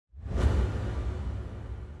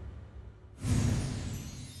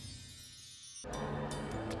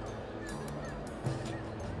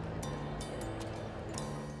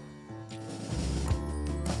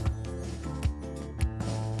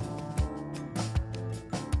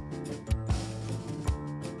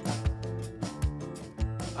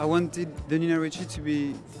I wanted the Nina Ricci to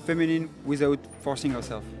be feminine without forcing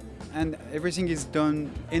herself. And everything is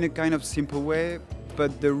done in a kind of simple way,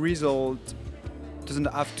 but the result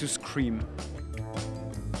doesn't have to scream.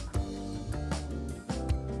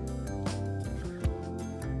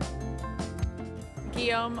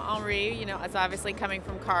 Guillaume Henry, is obviously coming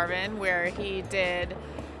from Carvin, where he did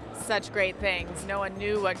such great things. No one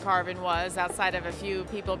knew what Carvin was outside of a few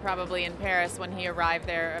people probably in Paris when he arrived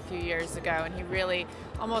there a few years ago, and he really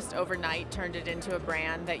almost overnight turned it into a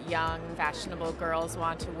brand that young, fashionable girls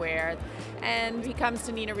want to wear. And he comes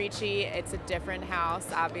to Nina Ricci, it's a different house,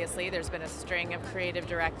 obviously. There's been a string of creative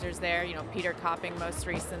directors there, Peter Copping most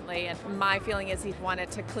recently, and my feeling is he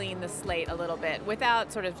wanted to clean the slate a little bit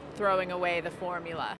without sort of throwing away the formula.